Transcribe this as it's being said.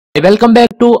Welcome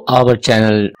back to our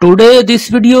channel. Today this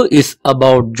video is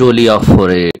about Julia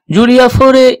Fory. Julia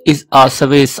Fory is a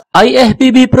Swiss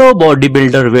IFBB pro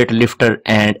bodybuilder, weightlifter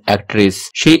and actress.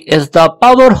 She is the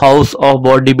powerhouse of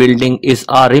bodybuilding, is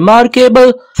a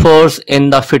remarkable force in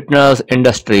the fitness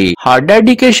industry. Her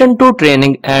dedication to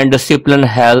training and discipline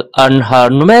has earned her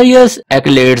numerous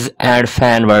accolades and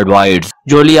fans worldwide.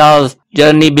 Julia's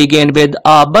journey began with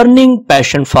a burning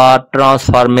passion for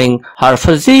transforming her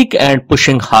physique and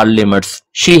pushing her limits.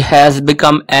 She has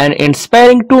become an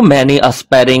inspiring to many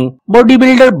aspiring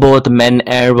bodybuilders, both men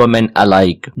and women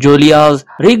alike. Julia's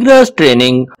rigorous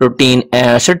training routine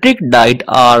and strict diet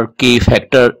are key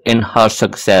factors in her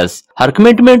success. Her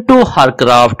commitment to her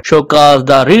craft showcases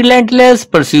the relentless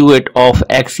pursuit of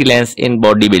excellence in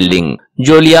bodybuilding.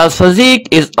 Julia's physique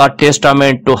is a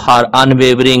testament to her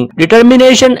unwavering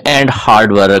determination and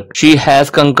hard work. She has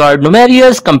conquered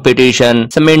numerous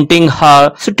competitions, cementing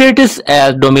her status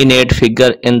as dominant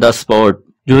figure in the sport.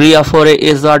 Julia Fory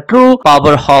is a true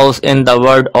powerhouse in the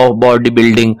world of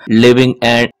bodybuilding, leaving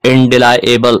an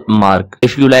indelible mark.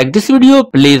 If you like this video,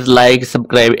 please like,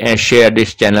 subscribe and share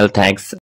this channel. Thanks.